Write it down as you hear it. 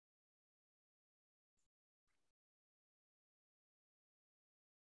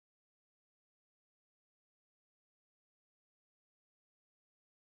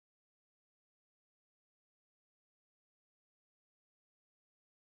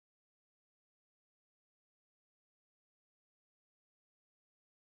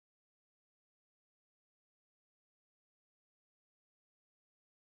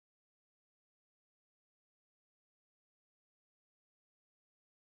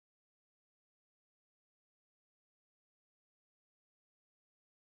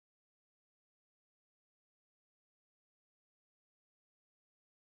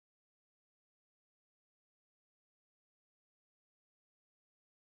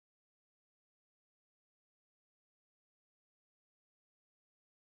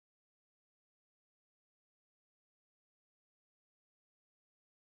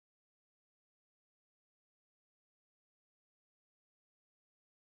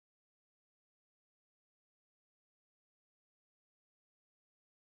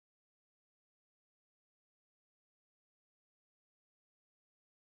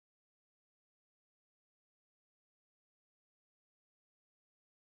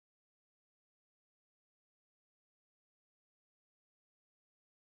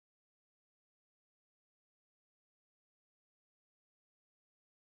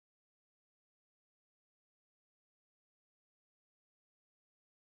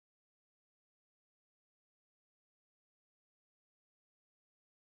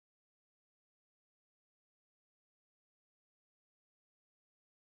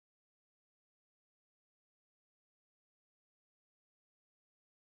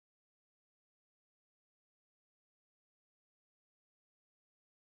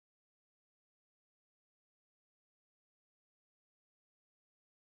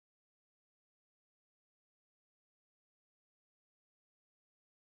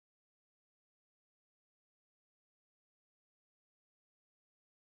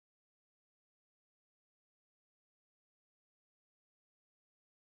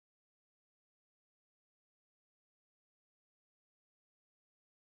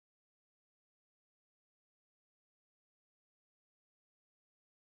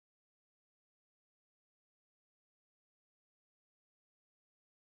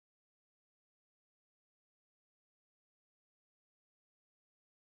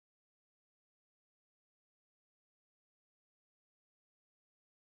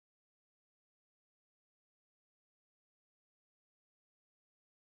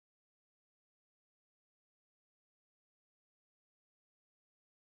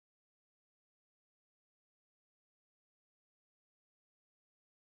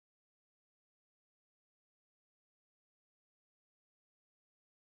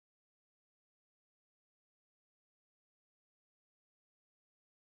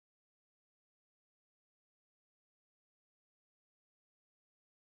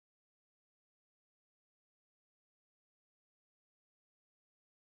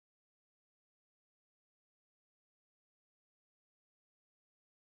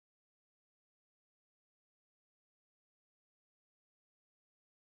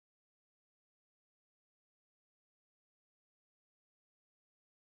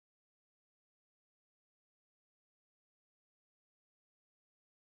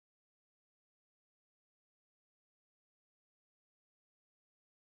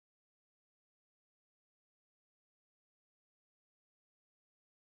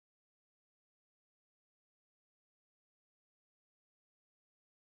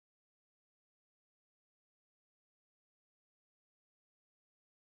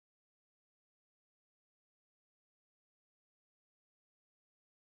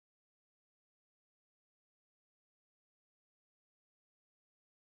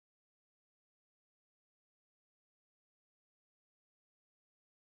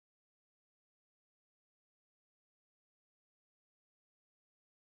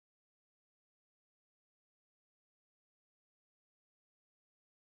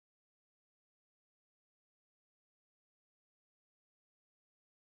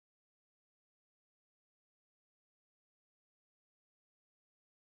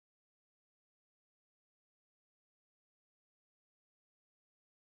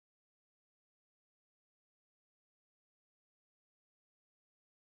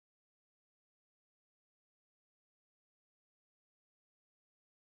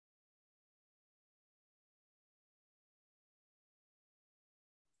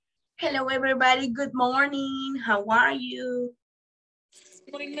Hello, everybody. Good morning. How are you?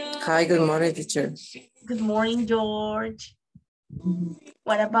 Hi, good morning, teacher. Good morning, George.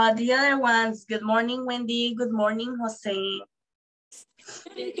 What about the other ones? Good morning, Wendy. Good morning, Jose.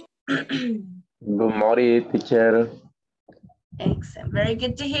 Good morning, teacher. Excellent. Very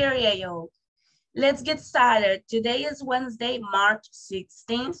good to hear you, yo. Let's get started. Today is Wednesday, March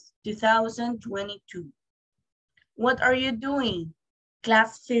 16th, 2022. What are you doing?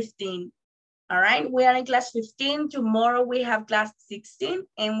 Class 15. All right, we are in class 15. Tomorrow we have class 16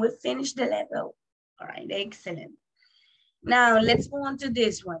 and we finish the level. All right, excellent. Now let's move on to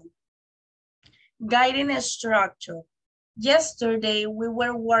this one. Guiding a structure. Yesterday we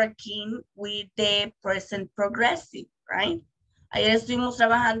were working with the present progressive, right? Ayer estuvimos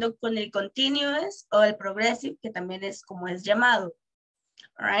trabajando con el continuous o el progressive, que también es como es llamado.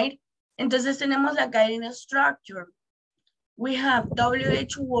 All right? Entonces tenemos la guiding structure. We have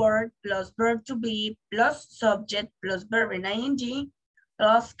WH word plus verb to be plus subject plus verb in ing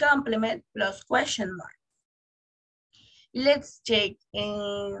plus complement plus question mark. Let's check.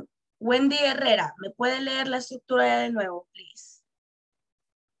 Wendy Herrera, ¿me puede leer la estructura de nuevo, please?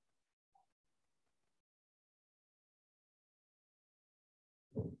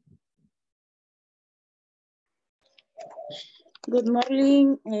 Good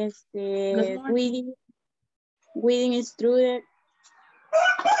morning, Good morning. Reading student.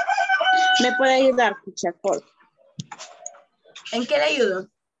 ¿Me puede ayudar, teacher, por? ¿En qué le ayudo?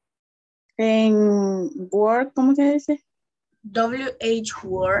 En Word, ¿cómo que dice? WH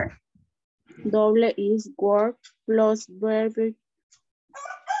word. Doble is Word plus verb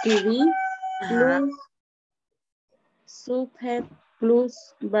to be plus subject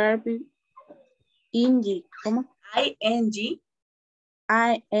plus verb ing. ¿Cómo? ING.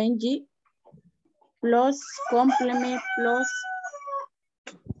 ING plus complement plus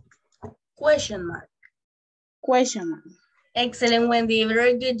Question mark. question mark. Excellent, Wendy.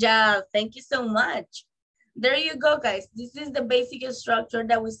 Very good job. Thank you so much. There you go, guys. This is the basic structure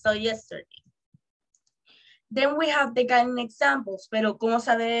that we saw yesterday. Then we have the guiding examples, pero ¿cómo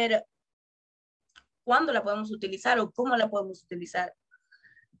saber cuándo la podemos utilizar o cómo la podemos utilizar?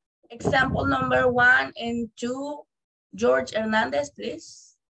 Example number 1 and 2, George Hernandez, please.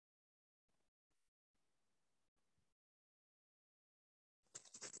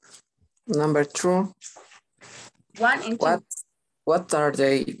 Number 2. 1 and 2. What are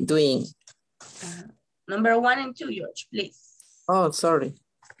they doing? Number 1 and 2, George, please. Oh, sorry.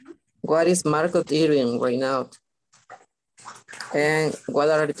 What is Marco doing right now? And what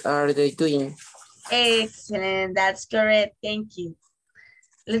are they doing? Excellent, that's correct. Thank you.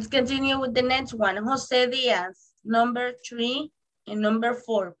 Let's continue with the next one. Jose Diaz, number 3 and number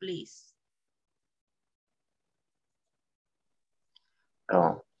 4, please.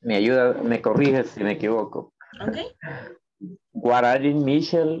 Oh, me ayuda, me corrige si me equivoco. Okay. What are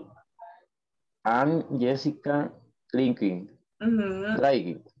Michelle and Jessica drinking?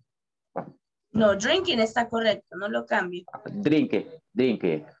 Drinking. No, drinking está correcto, no lo cambio. Drink.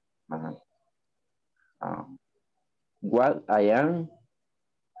 What I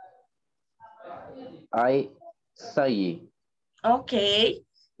say. Okay,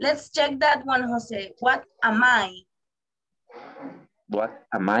 let's check that one, Jose. What am I What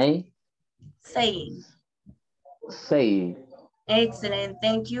am I saying? saying? Excellent,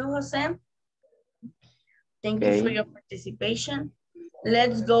 thank you, Jose. Thank you for your participation.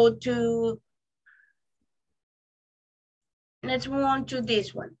 Let's move on to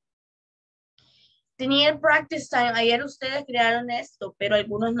this one. Tenía el practice time. Ayer ustedes crearon esto, pero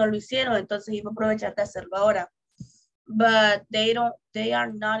algunos no lo hicieron, entonces iba a aprovechar de hacerlo ahora. But they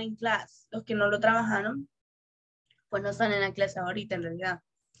are not in class. Los que no lo trabajaron, pues no están en la clase ahorita en realidad.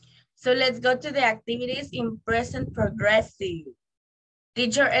 So let's go to the activities in present progressive.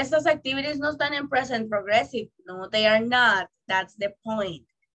 Teacher, estas activities no están en present progressive. No, they are not. That's the point.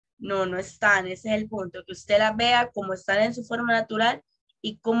 No, no están. Ese es el punto. Que usted las vea como están en su forma natural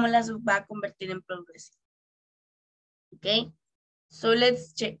y cómo las va a convertir en progressive. Okay? So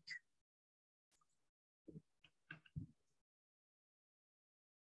let's check.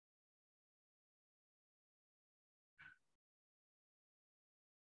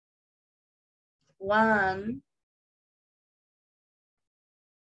 One.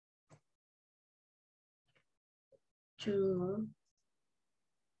 Two.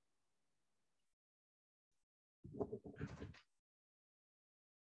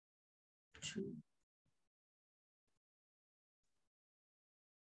 Two.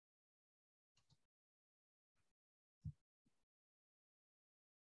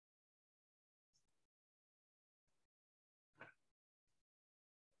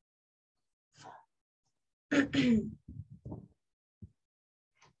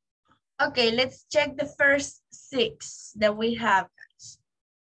 Okay, let's check the first 6 that we have.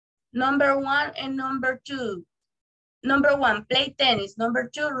 Number 1 and number 2. Number 1, play tennis. Number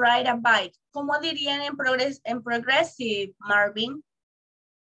 2, ride a bike. ¿Cómo dirían en progressive, Marvin?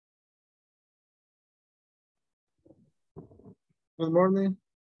 Good morning.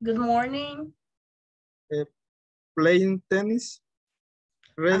 Good morning. Playing tennis.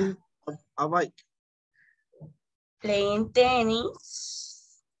 Riding a bike. Playing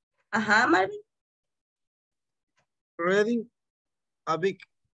tennis. Ajá, Marvin. Riding a bike.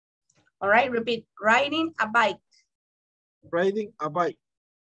 All right, repeat. Riding a bike. Riding a bike.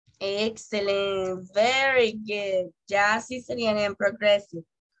 Excellent. Very good. Ya sí serían en progressive.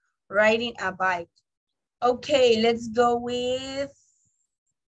 Riding a bike. Okay, let's go with...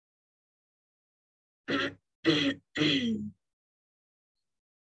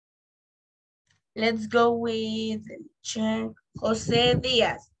 Let's go with José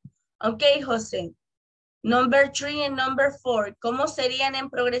Díaz. Okay, José. Number 3 and number 4. ¿Cómo serían en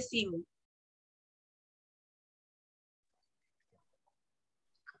progresivo?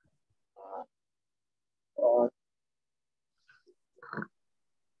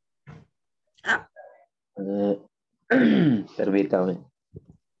 Ah. Permítame.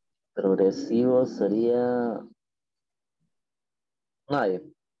 Progresivo sería... Nadie.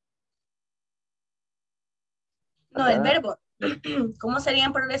 No, el verbo. ¿Cómo sería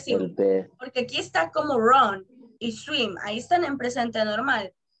en progresivo? Porque aquí está como run y swim. Ahí están en presente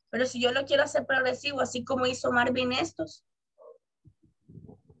normal. Pero si yo lo quiero hacer progresivo, así como hizo Marvin estos.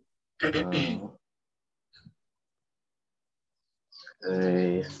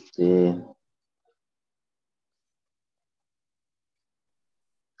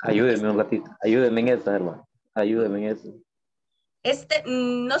 Ayúdeme un ratito. Ayúdeme en eso, hermano. Ayúdeme en eso.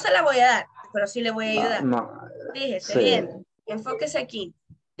 No se la voy a dar, pero sí le voy a ayudar. No. Fíjese Sí. bien. Enfóquese aquí.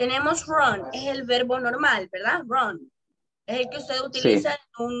 Tenemos run, es el verbo normal, ¿verdad? Run. Es el que usted utiliza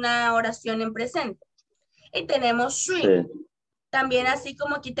en una oración en presente. Y tenemos swim. Sí. También así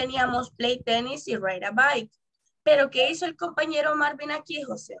como aquí teníamos play tennis y ride a bike. Pero ¿qué hizo el compañero Marvin aquí,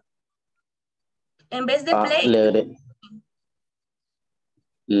 José? En vez de play...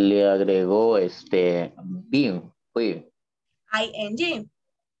 Le agregó bien, fui. ing.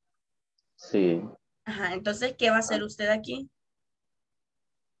 Sí. Ajá, entonces, ¿qué va a hacer usted aquí?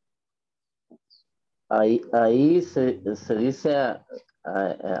 Ahí se dice,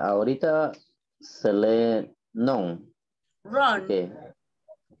 ahorita se lee no. Run. Okay.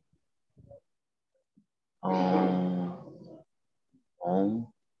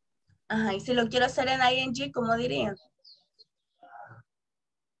 Ajá, y si lo quiero hacer en ing, ¿cómo diría?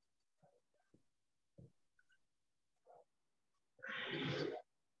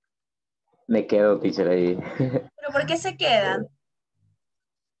 Me quedo, teacher, ahí. ¿Pero por qué se queda?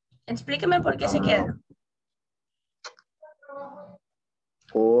 Explíqueme por qué se queda.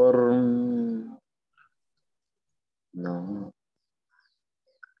 Por... No.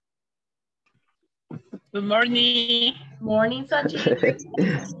 Good morning. Morning, Sachi.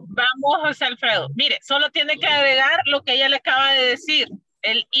 Vamos, José Alfredo. Mire, solo tiene que agregar lo que ella le acaba de decir,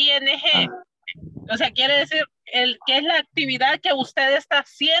 el ing. O sea, quiere decir que es la actividad que usted está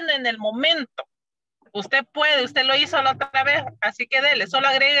haciendo en el momento. Usted puede, usted lo hizo la otra vez, así que dele, solo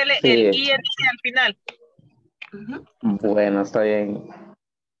agréguele el ing al final. Bueno, está bien.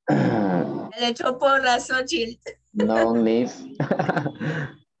 Le echó por la Xochitl. No, Miss.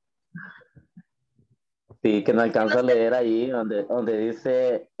 Sí, que no alcanzo a leer ahí donde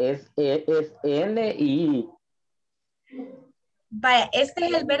dice es N-I. Vaya, este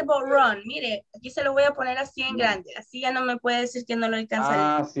es el verbo run. Mire, aquí se lo voy a poner así en grande. Así ya no me puede decir que no lo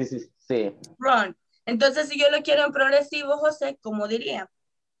alcanza a leer. Sí. Run. Entonces, si yo lo quiero en progresivo, José, ¿cómo diría?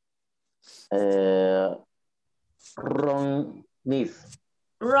 Miss.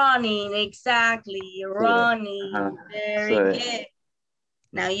 Running, exactly. Running. Very good.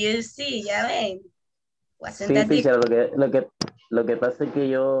 Now you see, ya ven. Sí, teacher, lo que pasa es que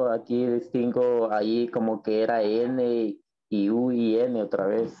yo aquí distingo ahí como que era N y U y N otra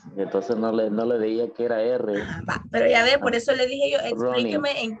vez. Entonces no le veía que era R. Va, pero ya ve, por eso le dije yo,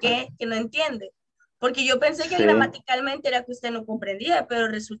 explíqueme en qué que no entiende. Porque yo pensé que gramaticalmente era que usted no comprendía, pero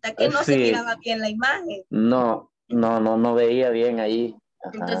resulta que no se miraba bien la imagen. No veía bien ahí.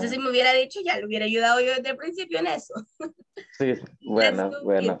 Ajá. Entonces, si me hubiera dicho, ya le hubiera ayudado yo desde el principio en eso. Sí, bueno,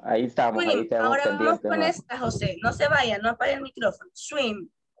 ahí estamos Ahora vamos pendientes. con esta, José. No se vaya, no apague el micrófono. Swim.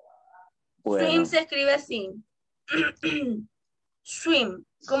 Bueno. Swim se escribe así. Swim.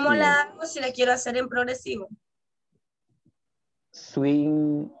 ¿Cómo la hago si la quiero hacer en progresivo?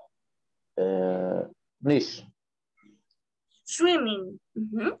 Swim. Niche. Swimming.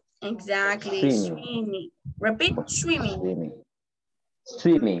 Exactly. Swimming. Repeat. Swimming. Swimming.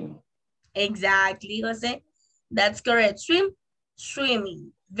 Swimming. Exactly, Jose. That's correct. Swim.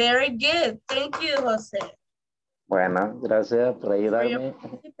 Swimming. Very good. Thank you, Jose. Bueno, gracias por For your ayudarme.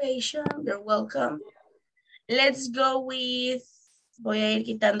 participation. You're welcome. Let's go with... Voy a ir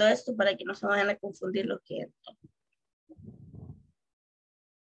quitando esto para que no se vayan a confundir lo que entran.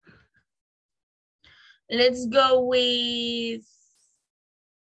 Let's go with...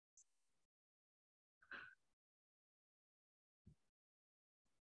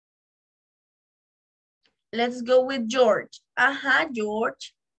 Let's go with George.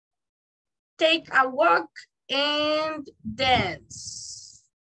 George. Take a walk and dance.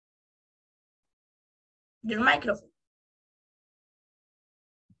 Your microphone.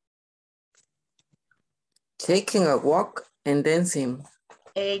 Taking a walk and dancing.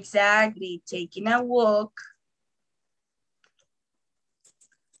 Exactly. Taking a walk.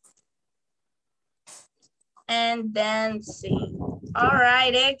 And dancing. All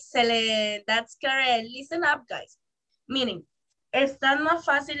right, excellent. That's correct. Listen up, guys. Miren, están más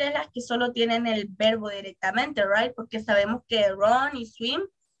fáciles las que solo tienen el verbo directamente, right? Porque sabemos que run y swim,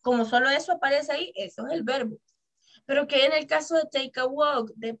 como solo eso aparece ahí, eso es el verbo. Pero que en el caso de take a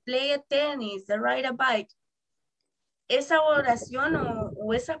walk, de play a tennis, de ride a bike, esa oración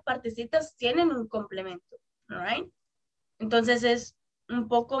o esas partecitas tienen un complemento, right? Entonces es un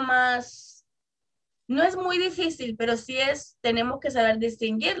poco más, no es muy difícil, pero sí tenemos que saber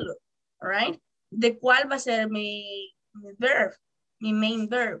distinguirlo, right? De cuál va a ser mi verb, mi main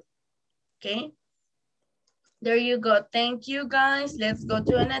verb, okay? There you go. Thank you, guys. Let's go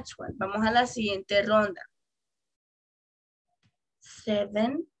to the next one. Vamos a la siguiente ronda.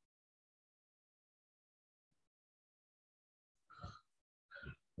 7.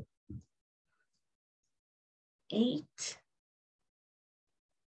 Eight.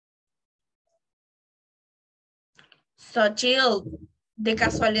 So chill. De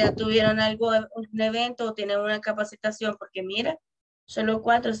casualidad tuvieron un evento o tienen una capacitación, porque mira, solo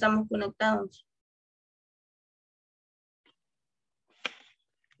 4 estamos conectados.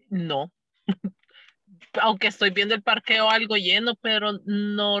 No. Aunque estoy viendo el parqueo algo lleno, pero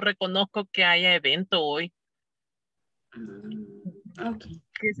no reconozco que haya evento hoy. Okay.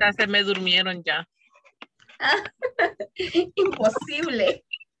 Quizás se me durmieron ya. Imposible.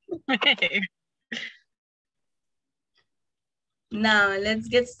 Now, let's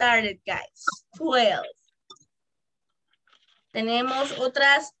get started, guys. 12. Tenemos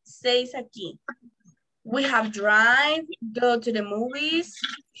otras 6 aquí. We have drive, go to the movies,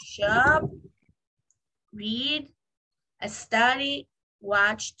 shop, read, study,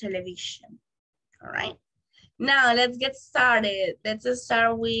 watch television. All right. Now, let's get started. Let's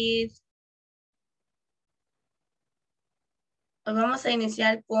start with... Vamos a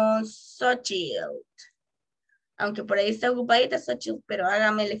iniciar con Xochitl. Aunque por ahí está ocupadita Xochitl, pero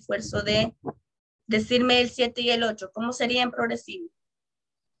hágame el esfuerzo de decirme el 7 y el 8. ¿Cómo sería en progresivo?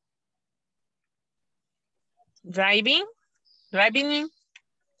 Driving. Driving,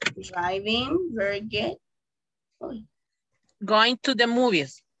 very good. Uy. Going to the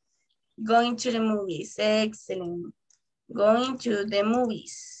movies. Going to the movies, excellent. Going to the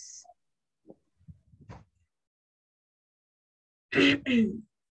movies.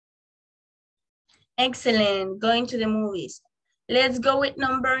 Excellent, going to the movies. Let's go with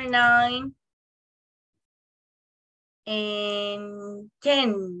number 9 and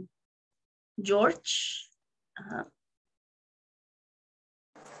 10. George.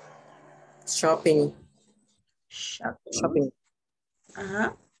 Shopping. Shopping.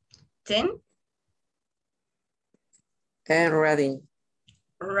 10. And reading.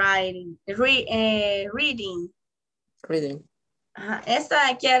 Reading. Reading. Esta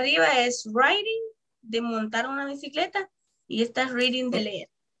de aquí arriba es riding, de montar una bicicleta, y esta es reading, de leer.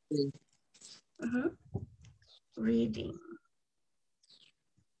 Reading.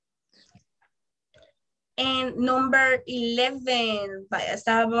 And number 11. Vaya,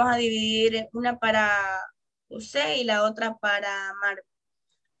 esta vamos a dividir una para José y la otra para Marco.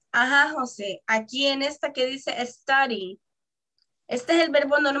 José. Aquí en esta que dice study. Este es el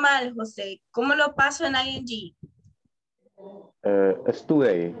verbo normal, José. ¿Cómo lo paso en ing?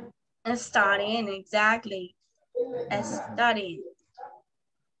 Study. Studying, exactly. Studying.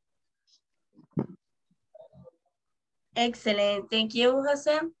 Excellent. Thank you,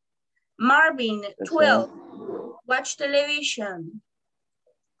 Jose. Marvin, 12. Watch television.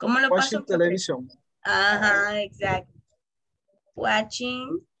 ¿Cómo lo paso? Watching television. Exactly.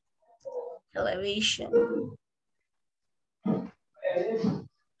 Watching television.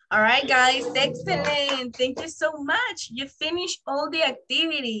 All right, guys, excellent. Thank you so much. You finished all the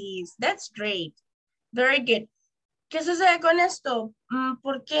activities. That's great. Very good. ¿Qué sucede con esto?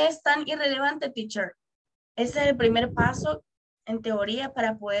 ¿Por qué es tan irrelevante, teacher? Ese es el primer paso, en teoría,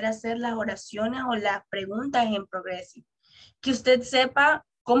 para poder hacer las oraciones o las preguntas en progresivo. Que usted sepa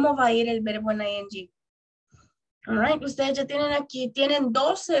cómo va a ir el verbo en ing. All right, ustedes ya tienen aquí, tienen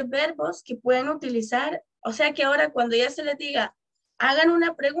 12 verbos que pueden utilizar. O sea que ahora cuando ya se les diga, hagan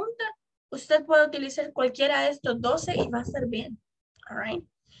una pregunta, usted puede utilizar cualquiera de estos 12 y va a estar bien. All right.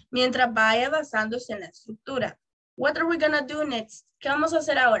 Mientras vaya basándose en la estructura. What are we gonna do next? ¿Qué vamos a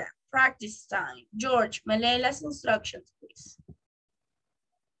hacer ahora? Practice time. George, me lee las instructions, please.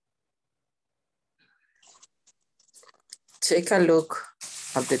 Take a look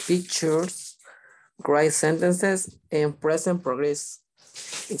at the pictures, write sentences in present progress.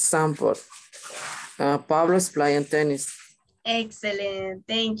 Example, Pablo is playing tennis. Excelente,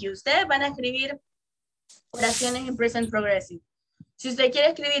 thank you. Ustedes van a escribir oraciones en present progressive. Si usted quiere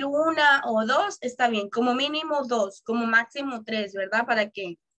escribir una o dos, está bien. Como mínimo 2, como máximo 3, ¿verdad? ¿Para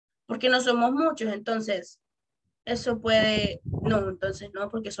qué? Porque no somos muchos, entonces eso puede... No, entonces no,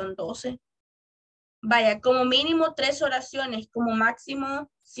 porque son 12. Vaya, como mínimo 3 oraciones, como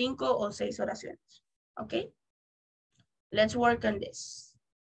máximo 5 o 6 oraciones. ¿Ok? Let's work on this.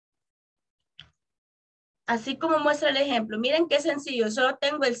 Así como muestra el ejemplo. Miren qué sencillo. Solo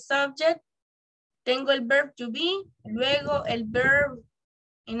tengo el subject, tengo el verb to be, luego el verb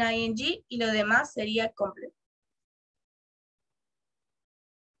en ing y lo demás sería completo.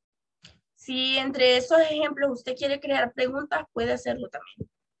 Si entre esos ejemplos usted quiere crear preguntas, puede hacerlo también.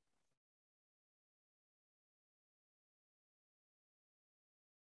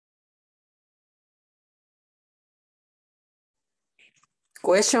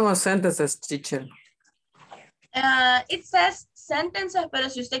 Question or sentences, teacher? It says sentences, pero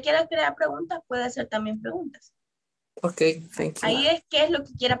si usted quiere crear preguntas, puede hacer también preguntas. Okay, thank you. Ahí es qué es lo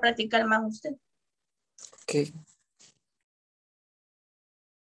que quiera practicar más usted. Okay.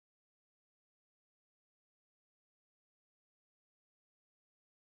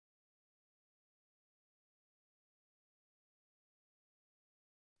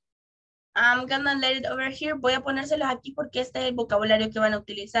 I'm gonna let it over here. Voy a ponérselos aquí porque este es el vocabulario que van a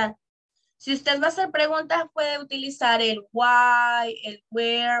utilizar. Si usted va a hacer preguntas, puede utilizar el why, el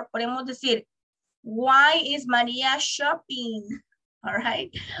where. Podemos decir, why is María shopping? All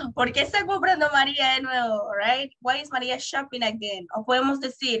right. ¿Por qué está comprando María de nuevo? All right. Why is María shopping again? O podemos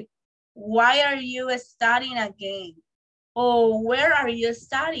decir, why are you studying again? O where are you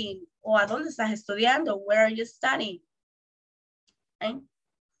studying? O a dónde estás estudiando? Where are you studying? Okay.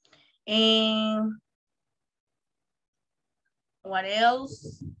 What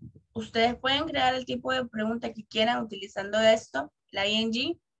else? Ustedes pueden crear el tipo de pregunta que quieran utilizando esto, la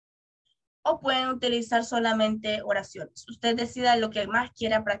ing, o pueden utilizar solamente oraciones. Usted decida lo que más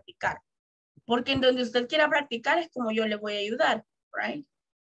quiera practicar. Porque en donde usted quiera practicar es como yo le voy a ayudar, right?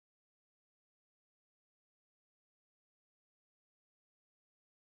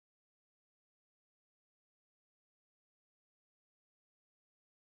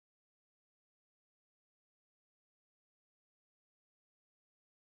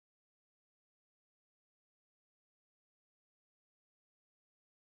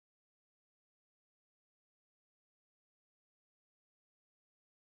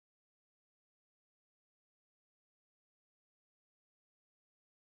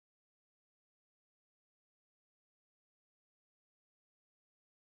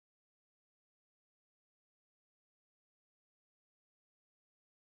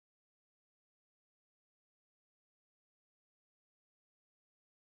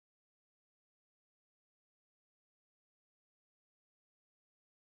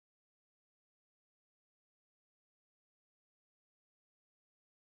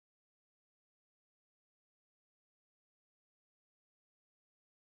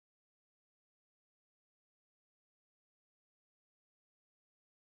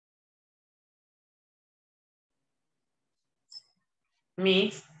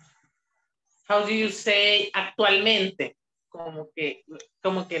 Miss, how do you say actualmente? Como que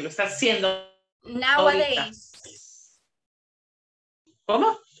lo está haciendo ahorita. Nowadays.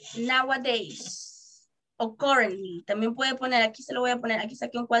 ¿Cómo? Nowadays. O currently. También puede poner, aquí se lo voy a poner, aquí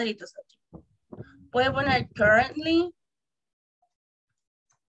saqué un cuadrito. Puede poner currently.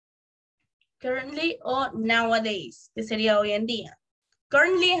 Currently o nowadays, que sería hoy en día.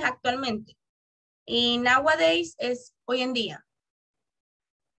 Currently es actualmente. Y nowadays es hoy en día.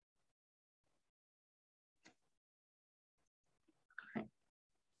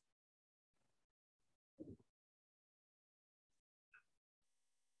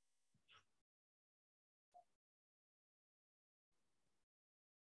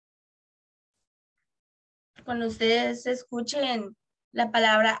 Cuando ustedes escuchen la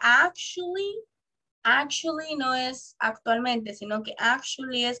palabra actually no es actualmente, sino que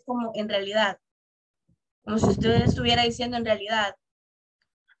actually es como en realidad. Como si usted estuviera diciendo en realidad.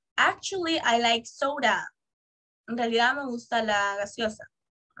 Actually, I like soda. En realidad me gusta la gaseosa,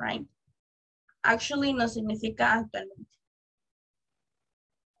 right? Actually no significa actualmente.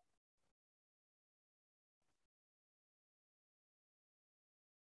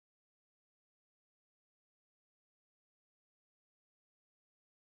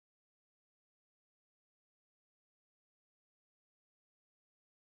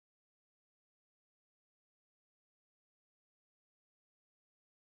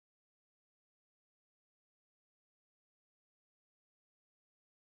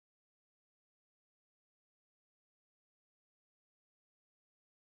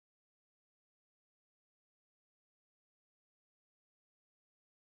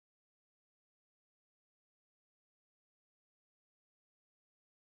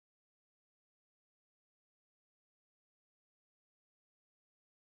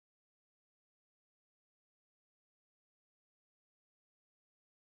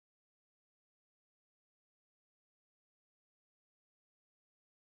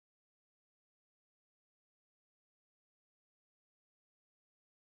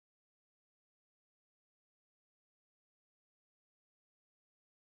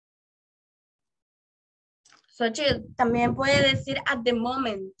 Xochitl, también puede decir at the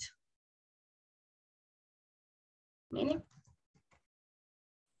moment. Miren.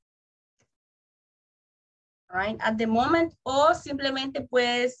 Right, at the moment, o simplemente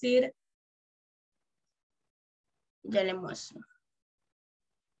puede decir, ya le muestro.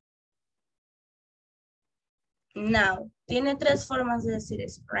 Now. Tiene tres formas de decir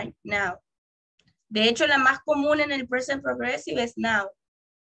eso, right? Now. De hecho, la más común en el present progressive es now.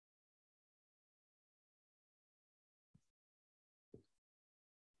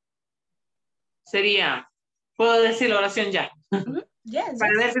 Sería, puedo decir la oración ya. Yes,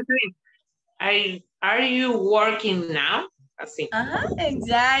 Para ver yes. si estoy bien. Are you working now? Así. Ajá,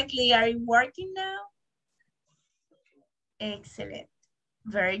 exactly. Are you working now? Excellent.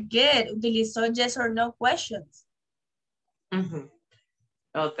 Very good. Utilizó yes or no questions.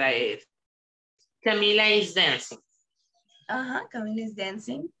 Otra es, Camila is dancing. Ajá, Camila is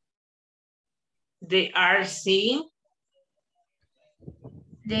dancing. They are singing.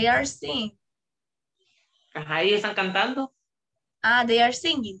 They are singing. Ajá, ellos están cantando. Ah, they are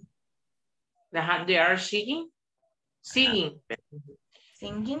singing. Ajá, they are singing. Singing.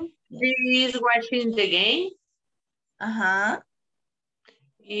 Singing. Yes. He is watching the game. Ajá.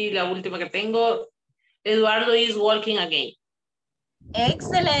 Y la última que tengo, Eduardo is walking again.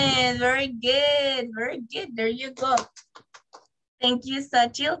 Excellent. Very good. Very good. There you go. Thank you,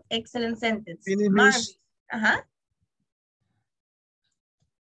 Sachil. Excellent sentence. Marvin. Ajá.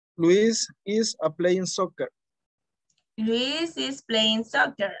 Luis is playing soccer. Luis is playing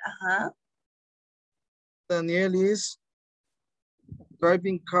soccer. Ajá. Daniel is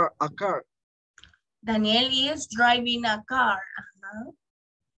driving a car. Daniel is driving a car. Ajá.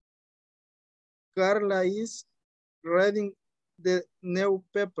 Carla is reading the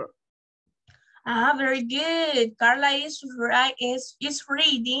newspaper. Ah, very good. Carla is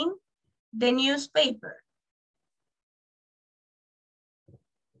reading the newspaper.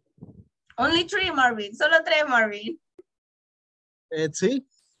 Only three, Marvin. Solo tres, Marvin. Sí.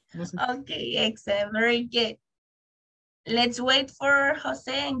 No sé. Okay, excellent. Very good. Let's wait for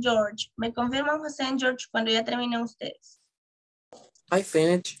Jose and George. ¿Me confirman Jose and George cuando ya terminen ustedes? I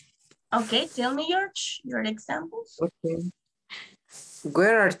finished. Okay, tell me, George, your examples. Okay.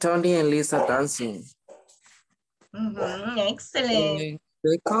 Where are Tony and Lisa dancing? Excellent.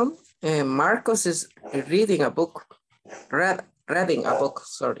 They come. Marcos is reading a book. Reading a book,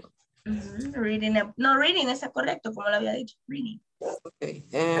 sorry. Reading está correcto, como lo había dicho. Reading. Okay.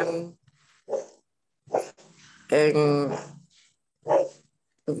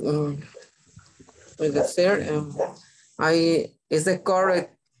 With the third, is it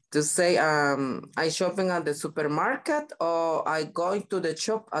correct to say I shopping at the supermarket or I going to the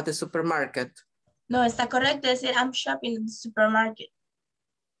shop at the supermarket? No, está correcto decir I'm shopping at the supermarket.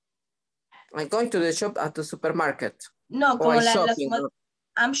 I'm going to the shop at the supermarket. No, como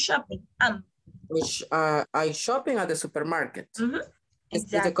I'm shopping. I shopping at the supermarket.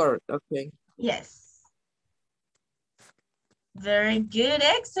 Exactly. Is it correct? Okay. Yes. Very good.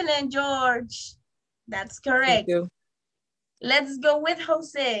 Excellent, George. That's correct. Thank you. Let's go with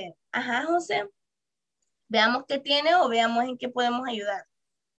Jose. Ajá, Jose. Veamos qué tiene o veamos en qué podemos ayudar.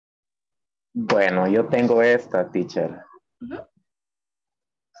 Bueno, yo tengo esta, teacher.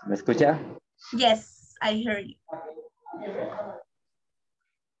 ¿Me escucha? Yes, I heard you.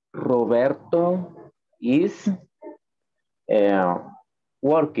 Roberto is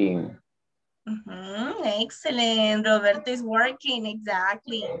working. Excellent. Roberto is working,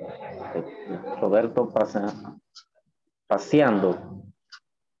 exactly. Roberto paseando.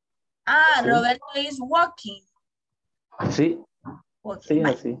 Ah, ¿Sí? Roberto is walking. Sí, Okay, sí,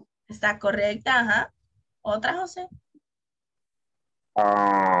 bye. así. Está correcta, ajá. ¿Otra, José?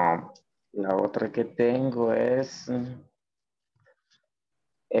 La otra que tengo es...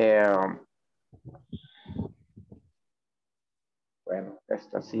 bueno,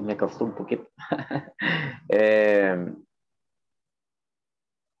 esta sí me costó un poquito.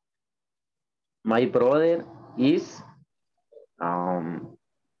 My brother is...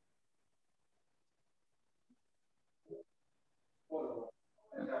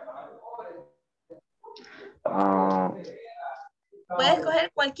 Puedes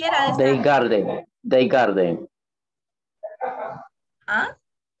escoger cualquiera de They estas. garden. They garden. ¿Ah?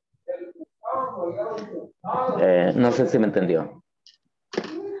 No sé si me entendió.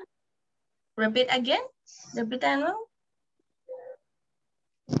 Repeat again. Repita de nuevo.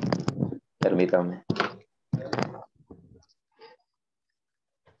 Permítame.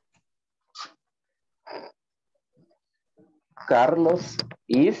 Carlos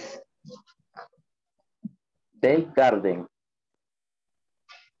is they garden.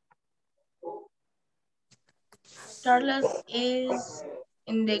 Carlos is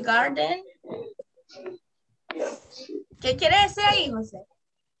in the garden. ¿Qué quiere decir ahí, José?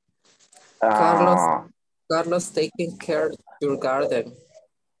 Carlos taking care of your garden.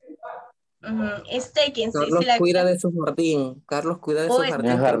 It's taking. Carlos cuida de su jardín. Carlos cuida de su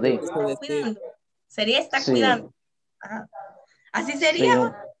está jardín. Jardín. cuidando. Sería está Sí. cuidando. Ajá. ¿Así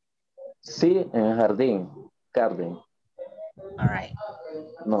sería? Sí, sí, en el jardín. Garden. All right.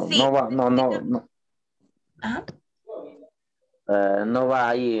 No, Sí. no va, no. Ajá. No va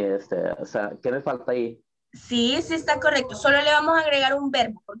ahí, o sea, ¿qué me falta ahí? Sí, sí está correcto. Solo le vamos a agregar un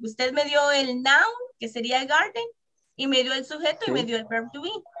verbo, porque usted me dio el noun, que sería el garden, y me dio el sujeto y me dio el verb to be.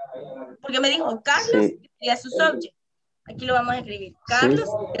 Porque me dijo Carlos, Sí. que sería su subject. Aquí lo vamos a escribir. Sí. Carlos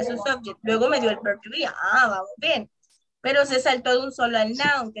es su subject. Luego me dio el verb to be. Ah, vamos bien. Pero se saltó de un solo al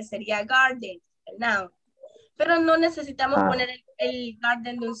noun, que sería garden, el noun. Pero no necesitamos poner el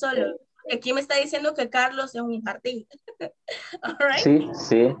garden de un solo. Porque aquí me está diciendo que Carlos es un jardín. All right. Sí,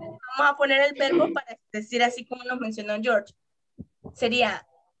 sí. Vamos a poner el verbo para decir así como nos mencionó George. Sería,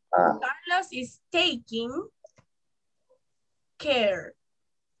 Carlos is taking care.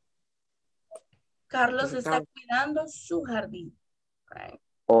 Carlos está cuidando su jardín. Right.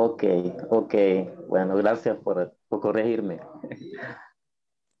 Ok. Bueno, gracias por corregirme.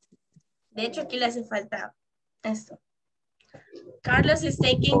 De hecho, aquí le hace falta esto. Carlos is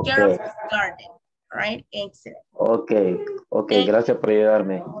taking care of his garden. Right? Excellent. Ok, gracias por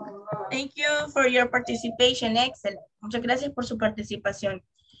ayudarme. Thank you for your participation. Excellent. Muchas gracias por su participación.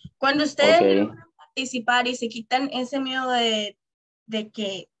 Cuando ustedes participar y se quitan ese miedo de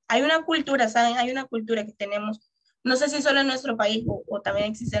que hay una cultura, ¿saben? Hay una cultura que tenemos, no sé si solo en nuestro país o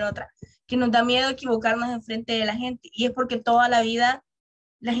también existe en otra, que nos da miedo equivocarnos en frente de la gente. Y es porque toda la vida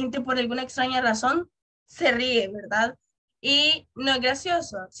la gente por alguna extraña razón se ríe, ¿verdad? Y no es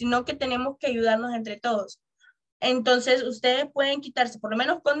gracioso, sino que tenemos que ayudarnos entre todos. Entonces, ustedes pueden quitarse, por lo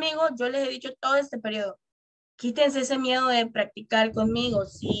menos conmigo, yo les he dicho todo este periodo, quítense ese miedo de practicar conmigo.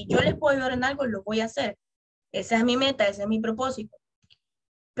 Si yo les puedo ayudar en algo, lo voy a hacer. Esa es mi meta, ese es mi propósito.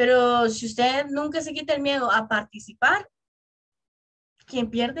 Pero si usted nunca se quita el miedo a participar, quien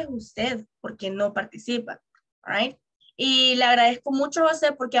pierde es usted, porque no participa. Right? Y le agradezco mucho,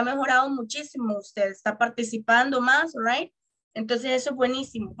 José, porque ha mejorado muchísimo usted. Está participando más, right? Entonces eso es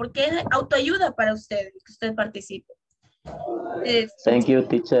buenísimo, porque es autoayuda para usted, que usted participe. Thank you,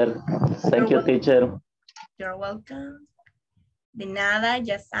 teacher. Thank you, teacher. You're welcome. De nada,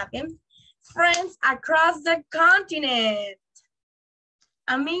 ya saben. Friends across the continent.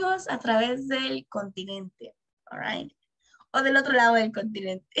 Amigos a través del continente. All right. O del otro lado del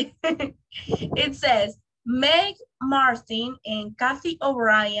continente. It says, Meg Martin and Kathy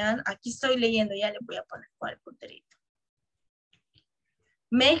O'Brien. Aquí estoy leyendo, ya le voy a poner con el punterito.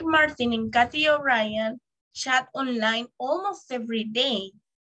 Meg Martin and Kathy O'Brien chat online almost every day.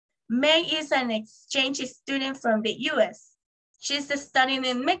 Meg is an exchange student from the US. She's studying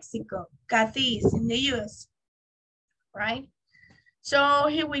in Mexico. Kathy is in the US. Right? So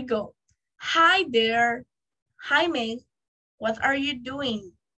here we go. Hi there. Hi, Meg. What are you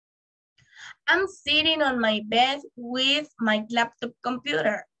doing? I'm sitting on my bed with my laptop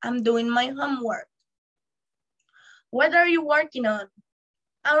computer. I'm doing my homework. What are you working on?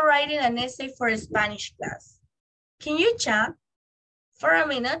 I'm writing an essay for a Spanish class. Can you chat for a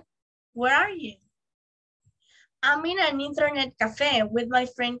minute? Where are you? I'm in an internet cafe with my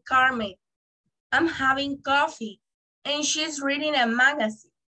friend Carmen. I'm having coffee and she's reading a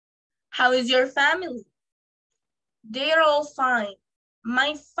magazine. How is your family? They're all fine.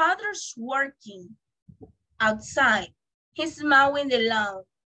 My father's working outside. He's mowing the lawn.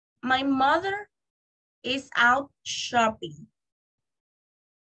 My mother is out shopping.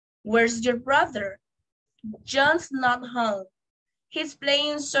 Where's your brother? John's not home. He's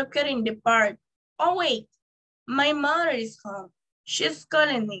playing soccer in the park. Oh, wait. My mother is home. She's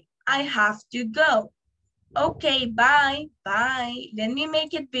calling me. I have to go. Okay, bye, bye. Let me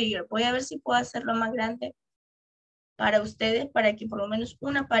make it bigger. Voy a ver si puedo hacerlo más grande para ustedes, para que por lo menos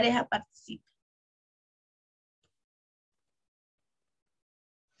una pareja participe.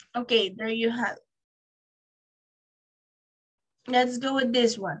 Okay, there you have it. Let's go with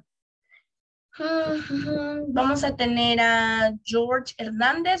this one. Vamos a tener a George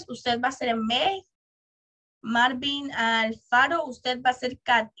Hernández. Usted va a ser May. Marvin Alfaro. Usted va a ser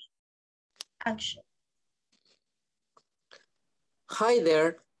Katy. Action. Hi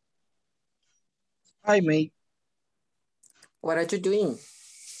there. Hi, mate. What are you doing?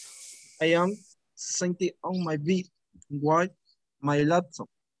 I am sitting on my bed with my laptop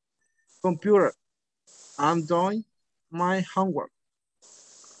computer. I'm doing my homework.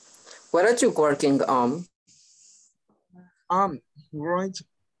 What are you working on? I'm writing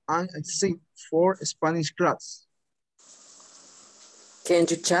an essay for Spanish class. Can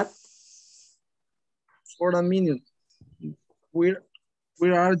you chat? For a minute. Where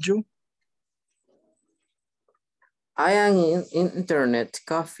are you? I am in internet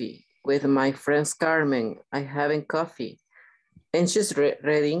coffee with my friend Carmen. I'm having coffee and she's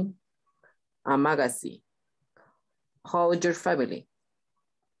reading a magazine. How is your family?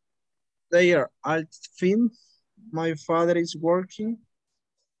 They are all fine. My father is working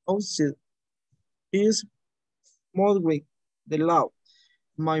outside. He is mowing the lawn.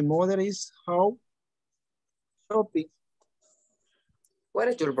 My mother is out shopping. Where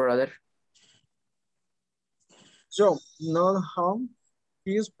is your brother? John, not home.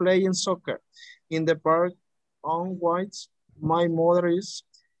 He is playing soccer in the park on white. My mother is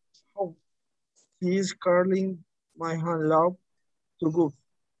home. He is curling my hand love to go.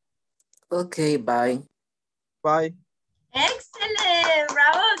 Okay, bye. Bye. Excellent.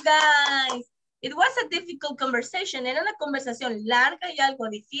 Bravo, guys. It was a difficult conversation. Era una conversación larga y algo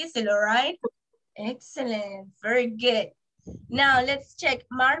difícil, all right? Excellent. Very good. Now, let's check.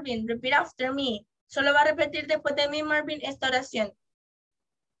 Marvin, repeat after me. Solo va a repetir después de mí, Marvin, esta oración.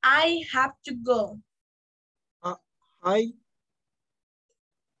 I have to go. I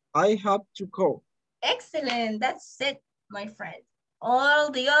have to go. Excellent. That's it, my friend.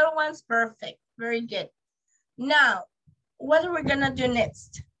 All the other ones, perfect. Very good. Now, what are we gonna do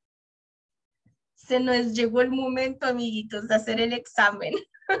next? Se nos llegó el momento, amiguitos, de hacer el examen.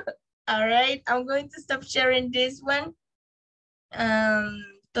 All right, I'm going to stop sharing this one.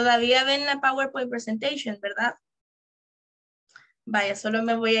 Todavía ven la PowerPoint presentation, ¿verdad? Vaya, solo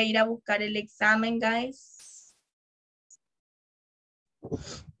me voy a ir a buscar el examen, guys.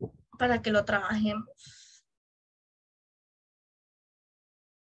 Para que lo trabajemos.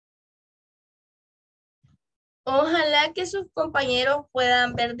 Ojalá que sus compañeros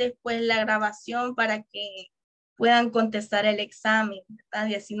puedan ver después la grabación para que puedan contestar el examen, ¿verdad?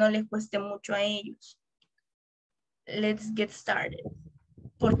 Y así no les cueste mucho a ellos. Let's get started.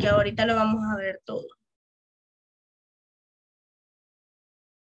 Porque ahorita lo vamos a ver todo.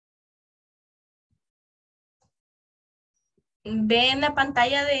 ¿Ven la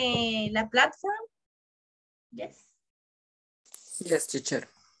pantalla de la plataforma? Yes. Yes, teacher.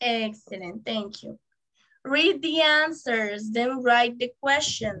 Excellent, thank you. Read the answers, then write the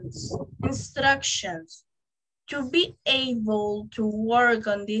questions. Instructions. To be able to work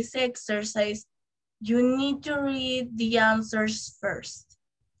on this exercise, you need to read the answers first.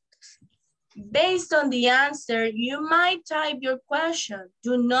 Based on the answer, you might type your question.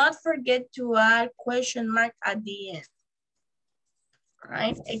 Do not forget to add question mark at the end. All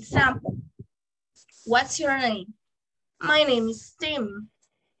right, example. What's your name? My name is Tim.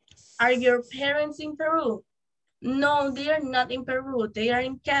 Are your parents in Peru? No, they are not in Peru. They are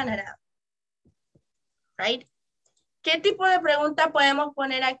in Canada. Right? ¿Qué tipo de pregunta podemos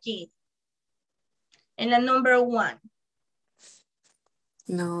poner aquí? En la number 1.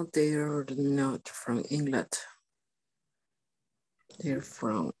 No, they're not from England. They're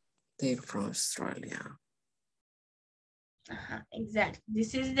from Australia. Exactly.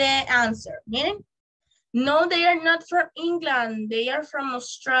 This is the answer. Miren, No, they are not from England. They are from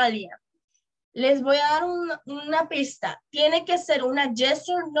Australia. Les voy a dar una pista. Tiene que ser una yes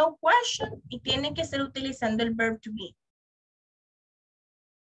or no question y tiene que ser utilizando el verb to be.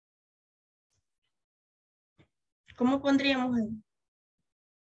 ¿Cómo pondríamos ahí?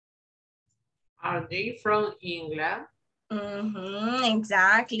 Are they from England?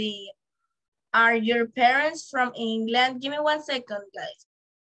 Exactly. Are your parents from England? Give me 1 second, guys.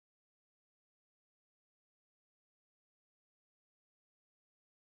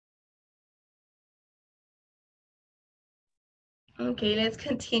 Okay, let's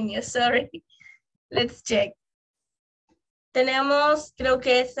continue. Sorry. Let's check. Tenemos, creo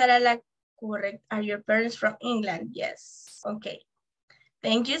que esa era la correcta. Are your parents from England? Yes. Okay.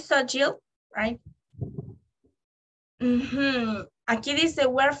 Thank you, Sochil. Right. Aquí dice,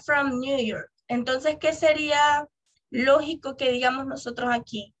 we're from New York. Entonces, ¿qué sería lógico que digamos nosotros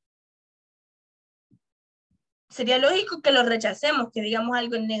aquí? Sería lógico que lo rechacemos, que digamos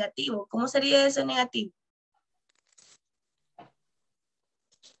algo en negativo. ¿Cómo sería eso negativo?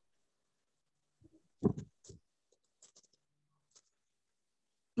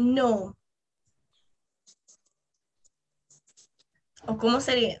 No. ¿O cómo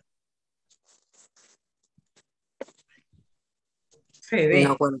sería?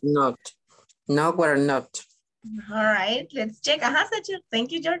 No, we're not. No, we're not. All right, let's check. Ajá, Sacha.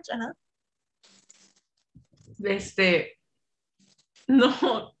 Thank you, George. Ajá.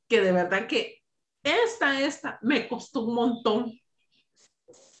 No, que de verdad que esta me costó un montón.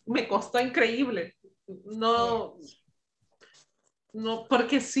 Me costó increíble. No,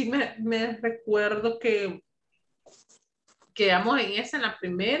 porque sí me recuerdo que quedamos en esa, en la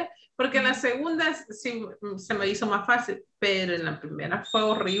primera, porque en la segunda sí se me hizo más fácil, pero en la primera fue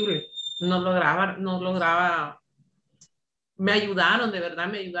horrible. No lograba. Me ayudaron, de verdad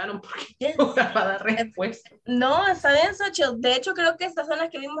me ayudaron porque no lograba dar respuesta. No, está bien, Xochitl. De hecho, creo que estas son las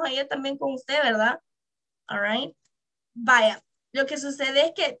que vimos ayer también con usted, ¿verdad? All right. Vaya, lo que sucede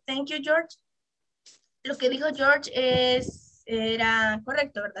es que, thank you, George. Lo que dijo George era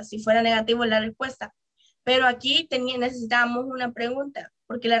correcto, ¿verdad? Si fuera negativo la respuesta. Pero aquí necesitábamos una pregunta,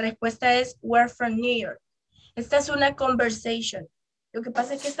 porque la respuesta es, we're from New York. Esta es una conversation. Lo que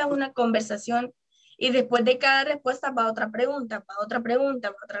pasa es que esta es una conversación y después de cada respuesta va otra pregunta, va otra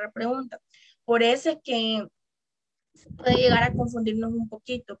pregunta, va otra pregunta. Por eso es que puede llegar a confundirnos un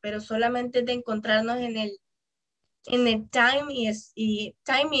poquito, pero solamente de encontrarnos en el time y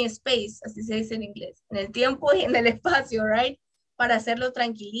space, así se dice en inglés, en el tiempo y en el espacio, right? Para hacerlo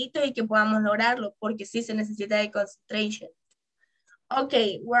tranquilito y que podamos lograrlo, porque sí se necesita de concentration. Ok,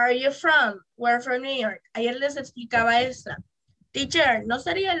 where are you from? We're from New York. Ayer les explicaba esta. Teacher, ¿no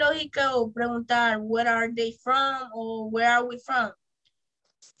sería lógico preguntar where are they from o where are we from?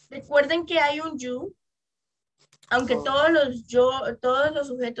 Recuerden que hay un you, aunque todos los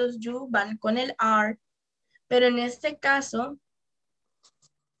sujetos you van con el are, pero en este caso,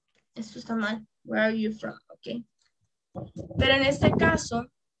 esto está mal. Where are you from? Ok. Pero en este caso,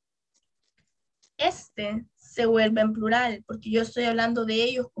 este se vuelve en plural, porque yo estoy hablando de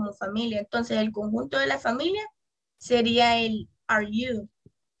ellos como familia. Entonces, el conjunto de la familia sería el are you.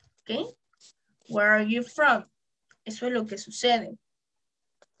 ¿Ok? Where are you from? Eso es lo que sucede.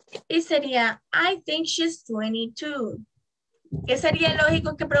 Y sería, I think she's 22. ¿Qué sería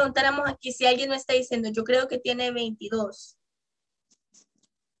lógico que preguntáramos aquí si alguien no está diciendo, yo creo que tiene 22?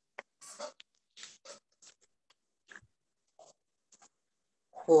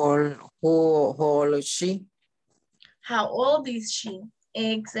 How old is she? How old is she?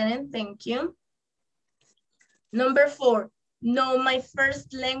 Excellent, thank you. Number 4. No, my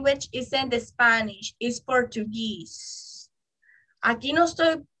first language isn't Spanish, it's Portuguese. Aquí no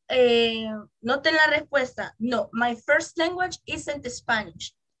estoy, noten la respuesta. No, my first language isn't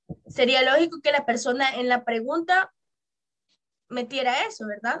Spanish. Sería lógico que la persona en la pregunta metiera eso,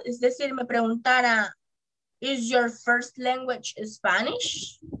 ¿verdad? Es decir, me preguntara, is your first language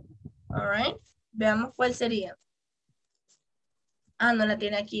Spanish? All right. Veamos cuál sería. Ah, no la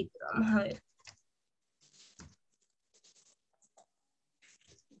tiene aquí, pero vamos a ver.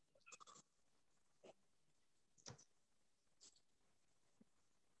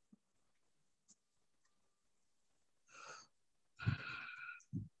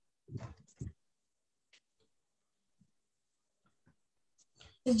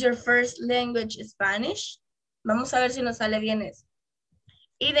 Is your first language Spanish? Vamos a ver si nos sale bien eso.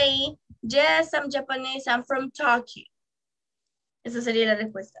 Y de ahí, yes, I'm Japanese, I'm from Tokyo. Esa sería la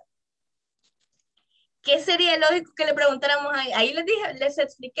respuesta. ¿Qué sería lógico que le preguntáramos ahí? Ahí les dije, les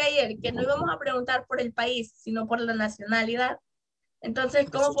expliqué ayer que no íbamos a preguntar por el país, sino por la nacionalidad. Entonces,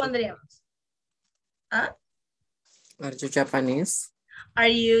 ¿cómo pondríamos? ¿Ah? Are you Japanese? Are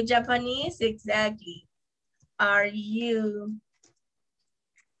you Japanese? Exactly. Are you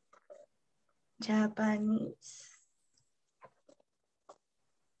Japanese?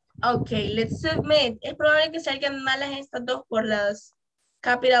 Okay, let's submit. Es probable que salgan malas estas dos por las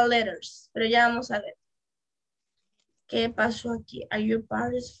capital letters, pero ya vamos a ver. ¿Qué pasó aquí? Are your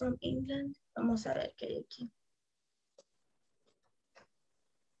parents from England? Vamos a ver qué hay aquí.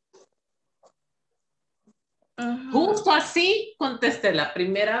 Justo así contesté la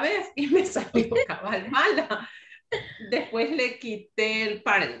primera vez y me salió cabal mala. Después le quité el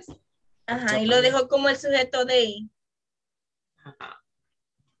parents. Ajá, y lo dejó como el sujeto de. Ajá.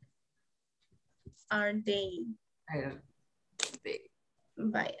 Are they? Sí.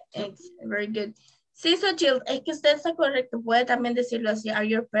 Vaya, very good. Sí, so Jill, es que usted está correcto. Puede también decirlo así. Are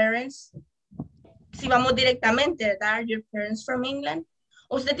your parents? Si vamos directamente, ¿verdad? Are your parents from England?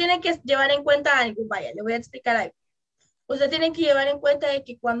 Usted tiene que llevar en cuenta algo. Vaya, le voy a explicar algo. Usted tiene que llevar en cuenta de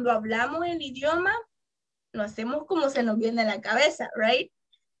que cuando hablamos el idioma, lo hacemos como se nos viene a la cabeza, right?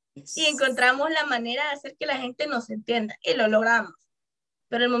 Y encontramos la manera de hacer que la gente nos entienda y lo logramos.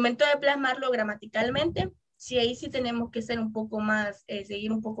 Pero el momento de plasmarlo gramaticalmente, sí, ahí sí tenemos que ser un poco más,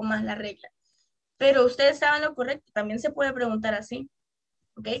 seguir un poco más la regla. Pero ustedes saben lo correcto, también se puede preguntar así,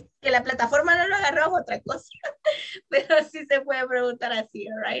 ¿ok? Que la plataforma no lo agarró es otra cosa, pero sí se puede preguntar así,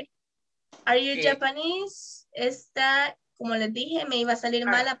 right? Are you Japanese? Esta, como les dije, me iba a salir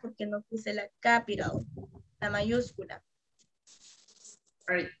mala porque no puse la capital, la mayúscula.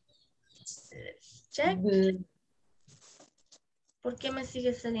 Right. Check. ¿Por qué me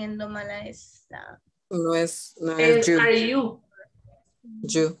sigue saliendo mala esta? No es you. Are you?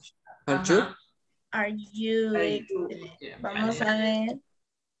 You. Are you? Are you? Yeah, vamos a ver.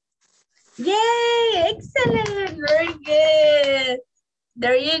 Yay, excellent, very good.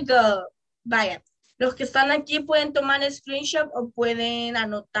 There you go. Vaya, los que están aquí pueden tomar screenshot o pueden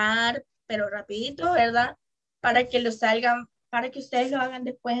anotar, pero rapidito, ¿verdad? Para que lo salgan, para que ustedes lo hagan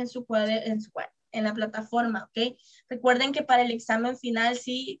después en su cuaderno, en la plataforma, ¿ok? Recuerden que para el examen final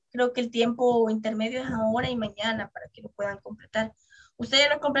sí, creo que el tiempo intermedio es ahora y mañana para que lo puedan completar. ¿Usted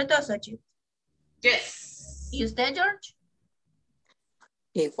ya lo completó, Sochi? Yes. ¿Y usted, George?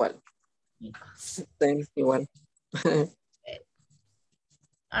 Igual. Igual.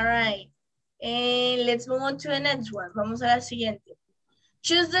 All right. And let's move on to the next one. Vamos a la siguiente.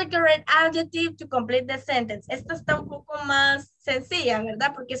 Choose the correct adjective to complete the sentence. Esta está un poco más sencilla,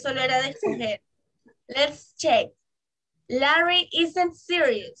 ¿verdad? Porque solo era de escoger. Let's check. Larry isn't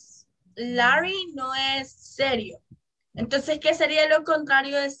serious. Larry no es serio. Entonces, ¿qué sería lo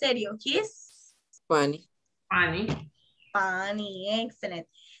contrario de serio? He's Funny. Funny. Funny, excelente.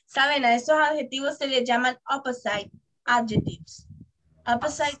 Saben, a estos adjetivos se les llaman opposite adjectives.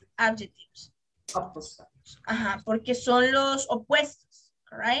 Opposite adjectives. Opposite. Ajá, porque son los opuestos,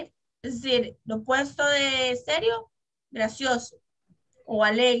 right? Es decir, lo opuesto de serio, gracioso o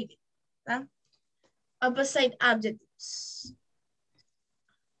alegre, ¿verdad? Opposite adjectives.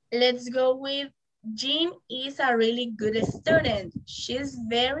 Let's go with Jean is a really good student. She's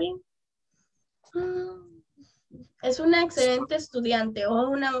very... Es una excelente estudiante o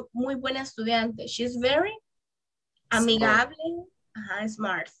una muy buena estudiante. She's very amigable. Ajá,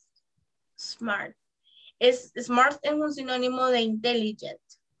 smart. Smart. Smart es un sinónimo de intelligent,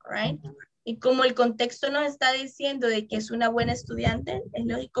 right? Y como el contexto nos está diciendo de que es una buena estudiante, es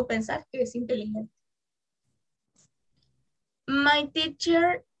lógico pensar que es inteligente. My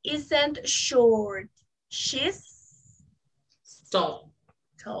teacher isn't short. She's Tall.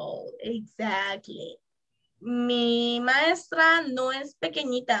 tall, exactly. Mi maestra no es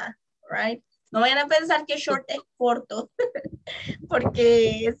pequeñita, right? No vayan a pensar que short es corto,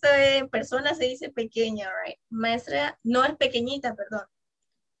 porque eso en persona se dice pequeña, right? Maestra no es pequeñita, perdón.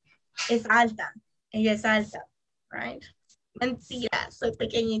 Es alta. Ella es alta, right? Mentira, soy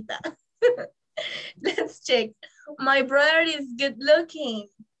pequeñita. Let's check. My brother is good looking.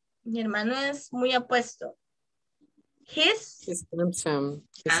 Mi hermano es muy apuesto. He's handsome.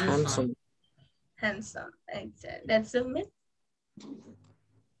 He's handsome. Handsome. Excellent. Let's submit.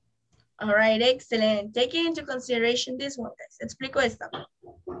 All right, excellent. Taking into consideration this one, guys. Explico esta.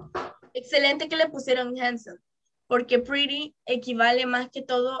 Excelente que le pusieron handsome, porque pretty equivale más que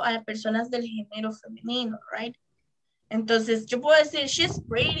todo a personas del género femenino, right? Entonces, yo puedo decir, she's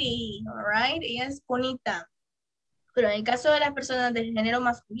pretty, all right? Ella es bonita. Pero en el caso de las personas del género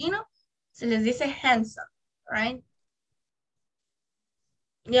masculino, se les dice handsome, right?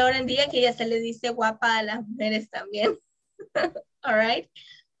 Y ahora en día que ya se le dice guapa a las mujeres también. All right?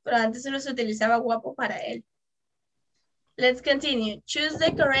 Pero antes solo se utilizaba guapo para él. Let's continue. Choose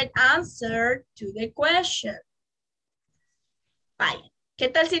the correct answer to the question. Vaya. ¿Qué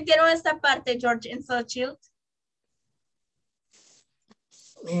tal sintieron esta parte, George and Xochitl?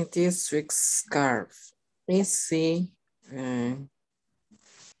 District scarf. Easy.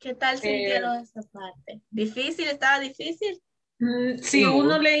 ¿Qué tal sintieron esta parte? ¿Difícil? ¿Estaba difícil? Si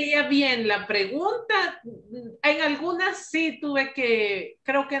uno leía bien la pregunta, en algunas sí tuve que,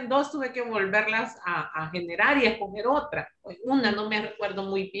 creo que en dos tuve que volverlas a generar y a escoger otra. Una no me recuerdo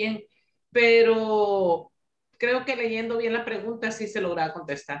muy bien, pero creo que leyendo bien la pregunta sí se lograba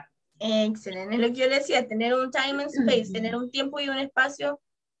contestar. Excelente. Es lo que yo decía, tener un time and space, tener un tiempo y un espacio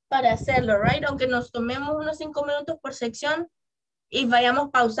para hacerlo, right? Aunque nos tomemos unos 5 minutos por sección y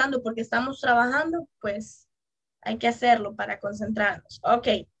vayamos pausando porque estamos trabajando, pues hay que hacerlo para concentrarnos.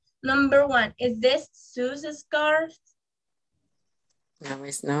 Ok. Number 1. Is this Sue's scarf? No,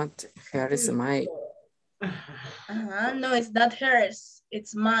 it's not. Here is mine. No, it's not hers.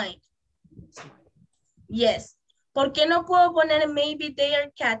 It's mine. Yes. ¿Por qué no puedo poner maybe they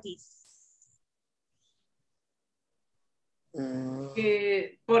are Kathy's?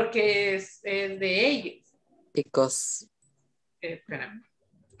 Porque es de ellos. Because Espérame.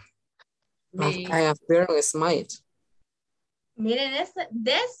 I affirm it's mine. Miren,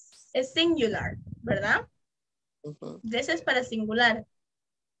 this es singular, ¿verdad? This es para singular.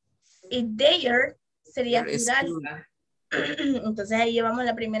 Y their sería plural. Entonces ahí llevamos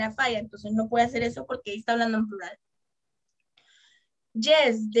la primera falla. Entonces no puede hacer eso porque ahí está hablando en plural.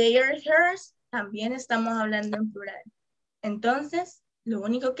 Yes, they are hers. También estamos hablando en plural. Entonces, lo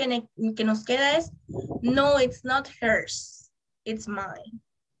único que nos queda es no, it's not hers. It's mine.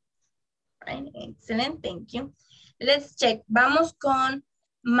 Right? Excellent, thank you. Let's check. Vamos con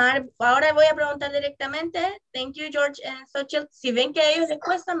ahora voy a preguntar directamente. Thank you, George and Xochitl. Si ven que a ellos les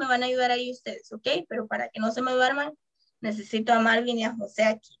cuesta, me van a ayudar ahí ustedes, ¿ok? Pero para que no se me duerman, necesito a Marvin y a José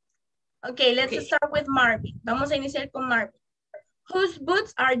aquí. Ok, let's start with Marvin. Vamos a iniciar con Marvin. Whose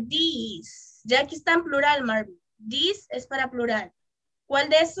boots are these? Ya aquí está en plural, Marvin. These es para plural. ¿Cuál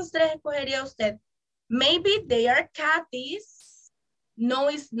de estos tres escogería usted? Maybe they are Kathy's. No,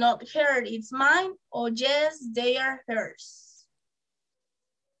 it's not her, it's mine. Or yes, they are hers.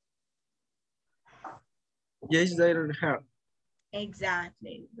 Yes, they are her.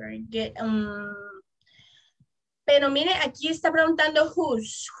 Exactly. Very good. Pero mire, aquí está preguntando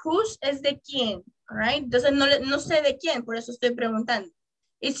whose. Whose es de quién. Right? Entonces no sé de quién, por eso estoy preguntando.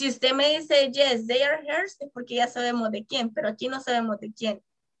 Y si usted me dice yes, they are hers, es porque ya sabemos de quién, pero aquí no sabemos de quién.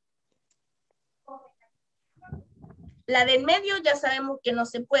 La del medio ya sabemos que no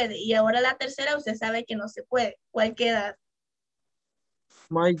se puede. Y ahora la tercera usted sabe que no se puede. ¿Cuál queda?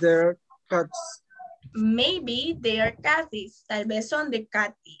 My dear cats. Maybe they are Kathy's. Tal vez son de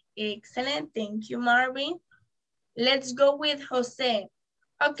Kathy. Excellent. Thank you, Marvin. Let's go with Jose.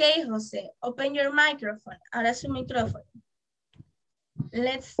 Okay, Jose. Open your microphone. Ahora su micrófono.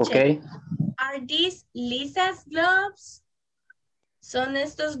 Let's check. Are these Lisa's gloves? ¿Son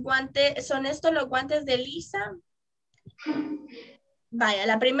estos los guantes de Lisa? Vaya,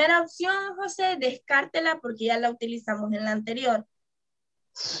 la primera opción, José, descártela porque ya la utilizamos en la anterior.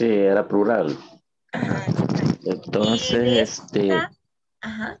 Sí, era plural. Ajá. Entonces,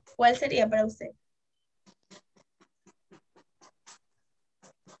 Ajá. ¿Cuál sería para usted?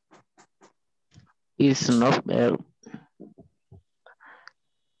 It's not her.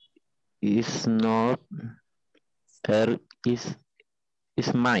 It's not her.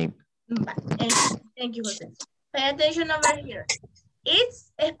 It's mine. Thank you, José. Pay attention over here.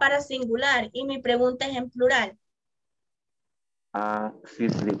 It's es para singular y mi pregunta es en plural. Ah, sí,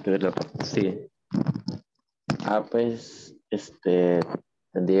 sí. Ah, pues,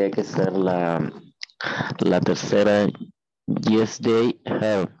 tendría que ser la tercera. Yes, they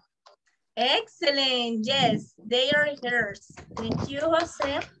have. Excellent. Yes, they are hers. Thank you,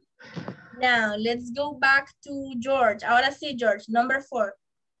 Jose. Now, let's go back to George. Ahora sí, George, number 4.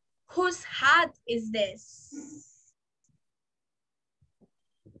 Whose hat is this?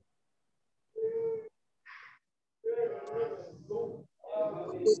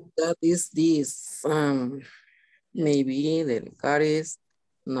 That is this. Maybe the car is.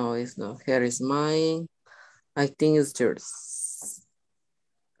 No, it's not. Here is mine. I think it's yours.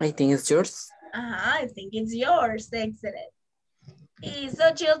 I think it's yours. I think it's yours. Excellent. Y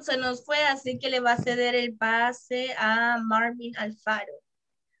Xochitl se nos fue, así que le va a ceder el pase a Marvin Alfaro.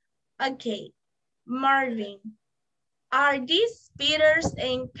 Okay, Marvin. Are these Peter's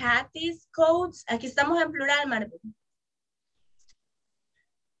and Kathy's coats? Aquí estamos en plural, Marvin.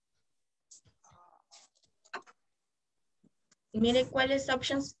 Mire cuáles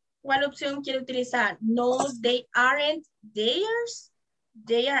options ¿Cuál opción quiere utilizar? No, they aren't theirs.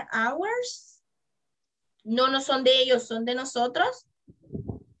 They are ours. No, no son de ellos, son de nosotros.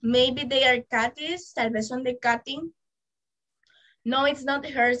 Maybe they are Kathy's. Tal vez son de Kathy. No, it's not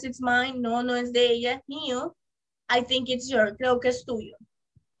hers, it's mine. No, no es de ella, mío. I think it's yours. Creo que es tuyo.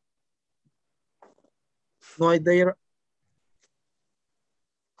 No hay their,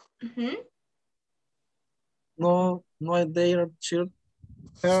 no hay their child,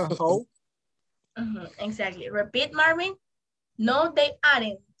 her how, Exactly. Repeat, Marvin. No, they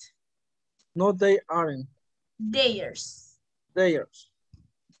aren't. no they aren't, Theirs. theirs,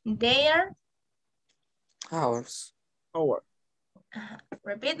 They are. Ours. our,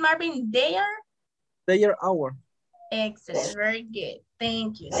 Repeat, Marvin. They are. they are our. Excellent. Very good.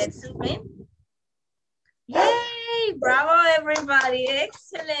 Thank you. Let's zoom in. Yay! Bravo, everybody.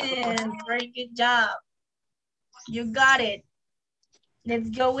 Excellent. Very good job. You got it. Let's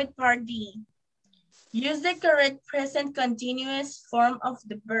go with part D. Use the correct present continuous form of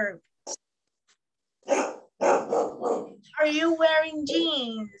the verb. Are you wearing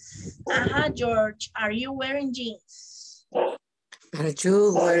jeans? George. Are you wearing jeans? Are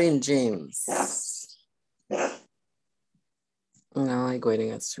you wearing jeans? No, I'm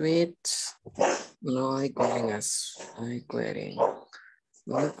wearing a sweat. No, I'm wearing a sweat.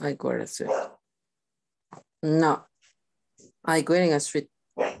 No, I'm wearing a sweat. No, I'm wearing a sweat.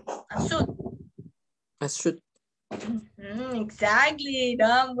 A suit. A suit. Exactly. No,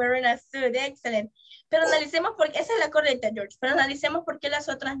 I'm wearing a suit. Excellent. Pero analicemos porque esa es la correcta, George. Pero analicemos por qué las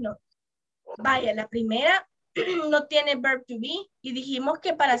otras no. Vaya, la primera no tiene verb to be y dijimos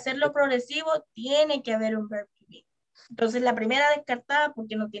que para hacerlo progresivo tiene que haber un verb to be. Entonces la primera descartada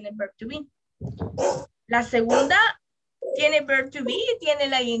porque no tiene verb to be. La segunda tiene verb to be y tiene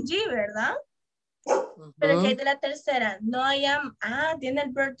la ing, ¿verdad? Pero ¿qué hay de la tercera? No I am. Tiene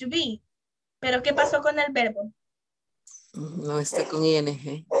el verb to be. Pero ¿qué pasó con el verbo? No está con ing.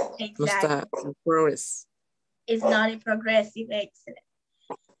 Exactly. No está en progress. It's not a progressive. Excellent.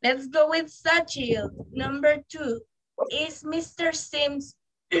 Let's go with Sachil. Number 2. Is Mr. Sims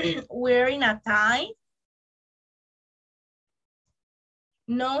wearing a tie?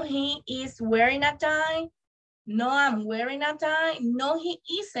 No, he is wearing a tie. No, I'm wearing a tie. No, he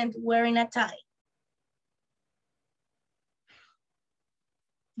isn't wearing a tie.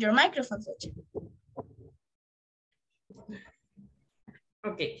 Your microphone, Sachil.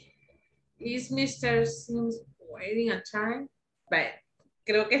 Okay. Is Mr. Sims wearing a tie? But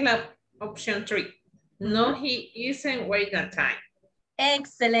creo que es la option 3. No, he isn't wearing a tie.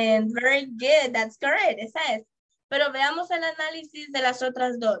 Excellent. Very good. That's correct. Esa es. Pero veamos el análisis de las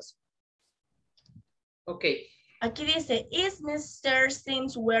otras dos. Ok. Aquí dice, is Mr.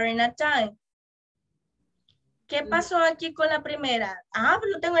 Sims wearing a tie? ¿Qué pasó aquí con la primera?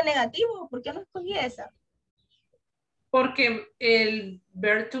 Pero lo tengo en negativo. ¿Por qué no escogí esa? Porque el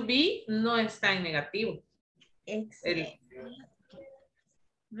verb to be no está en negativo. Excellent.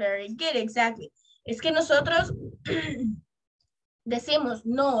 Very good, exactly. Es que nosotros decimos,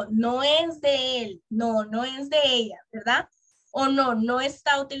 no, no es de él, no, no es de ella, ¿verdad? O no, no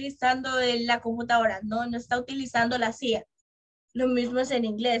está utilizando la computadora, no, no está utilizando la silla. Lo mismo es en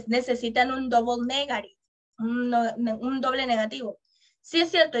inglés, necesitan un double negative, un doble negativo. Sí es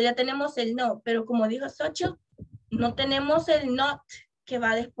cierto, ya tenemos el no, pero como dijo Xochitl, no tenemos el not que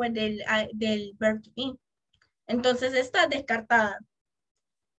va después del verb to be. Entonces está descartada.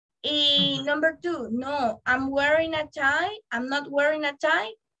 Y number 2, no, I'm wearing a tie, I'm not wearing a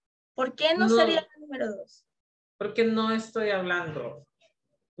tie. ¿Por qué no sería la número 2? Porque no estoy hablando,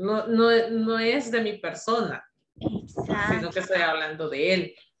 no es de mi persona, sino que estoy hablando de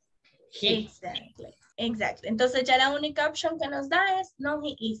él. He. Exactly. Entonces ya la única opción que nos da es no,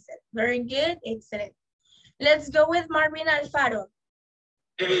 he isn't. Very good, excellent. Let's go with Marvin Alfaro.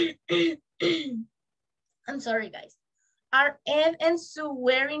 I'm sorry, guys. Are Ed and Sue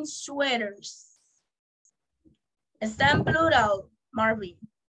wearing sweaters? Está en plural, Marvin.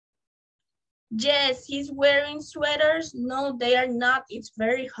 Yes, he's wearing sweaters. No, they are not. It's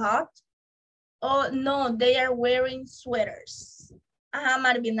very hot. Oh, no, they are wearing sweaters.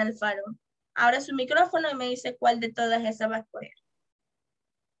 Marvin Alfaro. Ahora su micrófono y me dice cuál de todas esas va a escoger.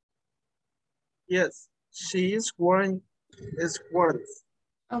 Yes, she is wearing sweaters.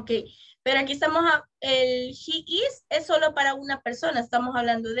 Ok, pero aquí estamos, el he is es solo para una persona, estamos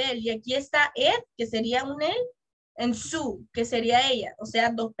hablando de él. Y aquí está Ed, que sería un él, en Sue, que sería ella, o sea,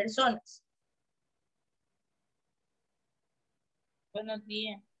 2 personas. Buenos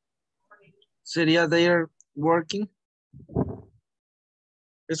días. Sería they are working.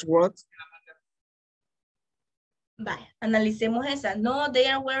 Is what? Vaya, analicemos esa. No, they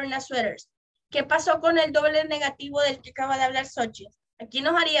are wearing a sweaters. ¿Qué pasó con el doble negativo del que acaba de hablar Xochitl? Aquí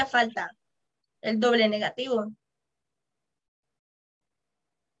nos haría falta el doble negativo.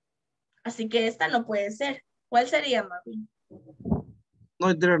 Así que esta no puede ser. ¿Cuál sería, Marvin?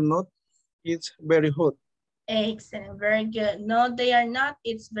 No, they're not. It's very hot. Excellent, very good. No, they are not.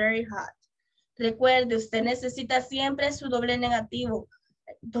 It's very hot. Recuerde, usted necesita siempre su doble negativo.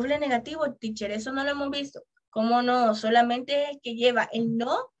 Doble negativo, teacher, eso no lo hemos visto. ¿Cómo no? Solamente que lleva el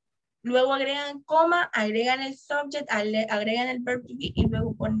no, luego agregan coma, agregan el subject, agregan el verb to be y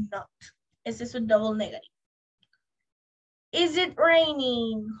luego ponen not. Ese es su double negative. Is it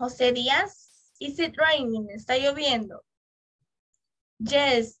raining? José Díaz. Is it raining? ¿Está lloviendo?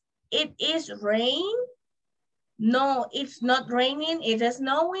 Yes, it is rain. No, it's not raining. It is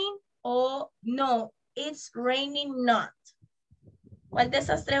snowing. O no, it's raining not. ¿Cuál de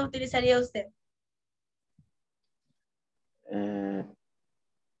esas tres utilizaría usted?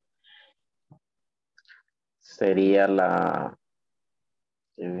 Sería la...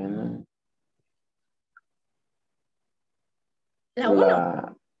 La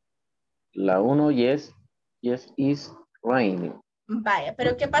 1. La 1, yes. Yes, is raining. Vaya,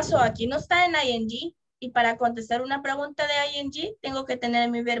 pero ¿qué pasó? Aquí no está en ing. Y para contestar una pregunta de ing, tengo que tener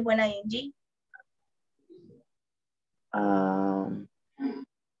mi verbo en ing.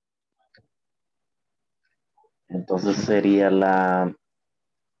 Entonces sería la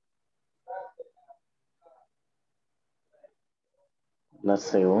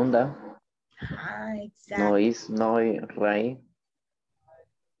segunda. Ah, exacto. No is, no rain.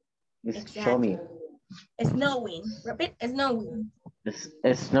 It's Exactly. showing. Snowing. Repeat, snowing.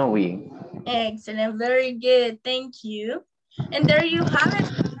 It's snowing. Excellent, very good, thank you. And there you have it.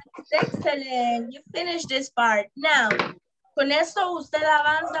 Excellent, you finished this part. Now, con esto usted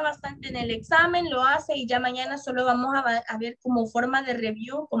avanza bastante en el examen, lo hace y ya mañana solo vamos a ver como forma de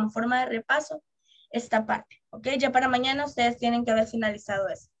review, como forma de repaso, esta parte. Ok, ya para mañana ustedes tienen que haber finalizado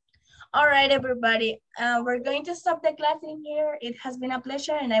eso. All right, everybody, we're going to stop the class in here. It has been a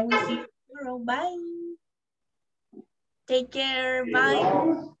pleasure and I will see you tomorrow. Bye. Take care,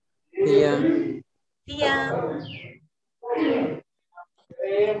 bye. Yeah. See ya.